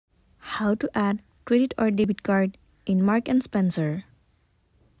How to add credit or debit card in Marks & Spencer.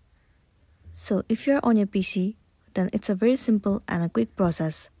 So if you're on your PC, then it's a very simple and a quick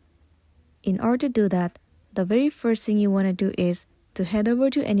process. In order to do that, the very first thing you want to do is to head over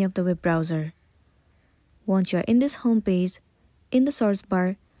to any of the web browser. Once you're in this home page, in the source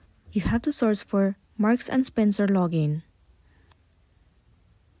bar, you have to search for Marks & Spencer login.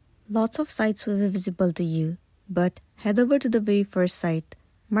 Lots of sites will be visible to you, but head over to the very first site,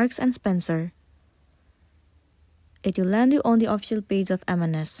 Marks & Spencer. It will land you on the official page of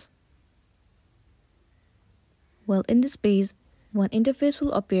M&S. Well, in this page, one interface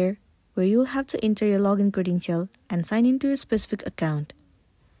will appear where you'll have to enter your login credential and sign into your specific account.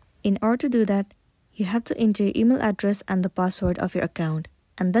 In order to do that, you have to enter your email address and the password of your account,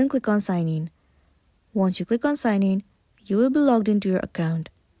 and then click on Sign In. Once you click on Sign In, you will be logged into your account.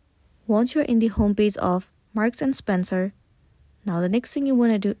 Once you're in the homepage of Marks & Spencer, now the next thing you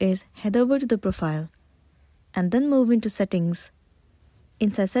want to do is head over to the profile, and then move into Settings.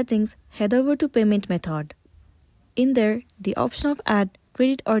 Inside Settings, head over to Payment Method. In there, the option of Add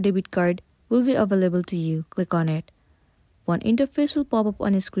Credit or Debit Card will be available to you. Click on it. One interface will pop up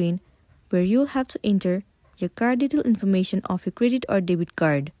on your screen where you'll have to enter your card detail information of your credit or debit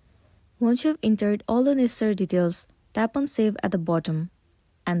card. Once you have entered all the necessary details, tap on Save at the bottom,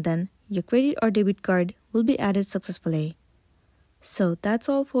 and then your credit or debit card will be added successfully. So that's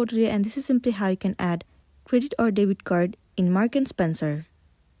all for today, and this is simply how you can add credit or debit card in Marks & Spencer.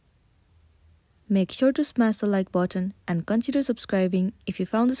 Make sure to smash the like button and consider subscribing if you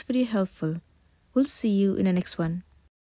found this video helpful. We'll see you in the next one.